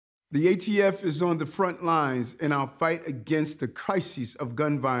The ATF is on the front lines in our fight against the crisis of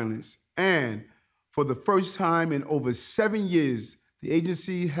gun violence. And for the first time in over 7 years, the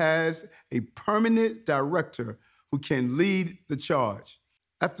agency has a permanent director who can lead the charge.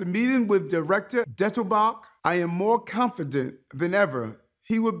 After meeting with Director Dettelbach, I am more confident than ever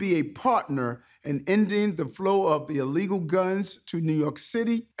he will be a partner in ending the flow of the illegal guns to New York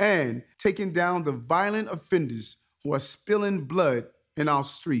City and taking down the violent offenders who are spilling blood in our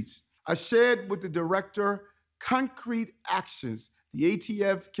streets. I shared with the director concrete actions the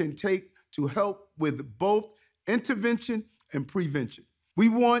ATF can take to help with both intervention and prevention. We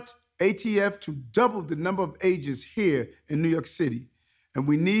want ATF to double the number of agents here in New York City, and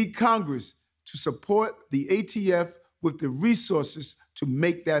we need Congress to support the ATF with the resources to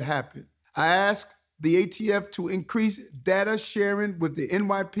make that happen. I ask the ATF to increase data sharing with the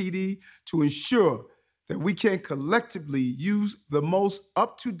NYPD to ensure that we can collectively use the most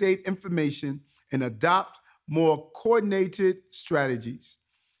up-to-date information and adopt more coordinated strategies.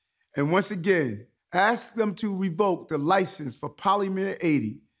 And once again, ask them to revoke the license for Polymer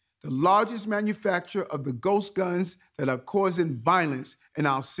 80, the largest manufacturer of the ghost guns that are causing violence in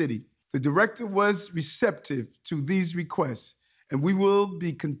our city. The director was receptive to these requests, and we will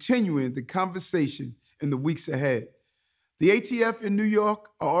be continuing the conversation in the weeks ahead. The ATF in New York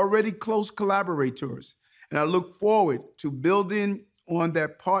are already close collaborators, and I look forward to building on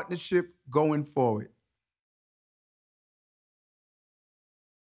that partnership going forward.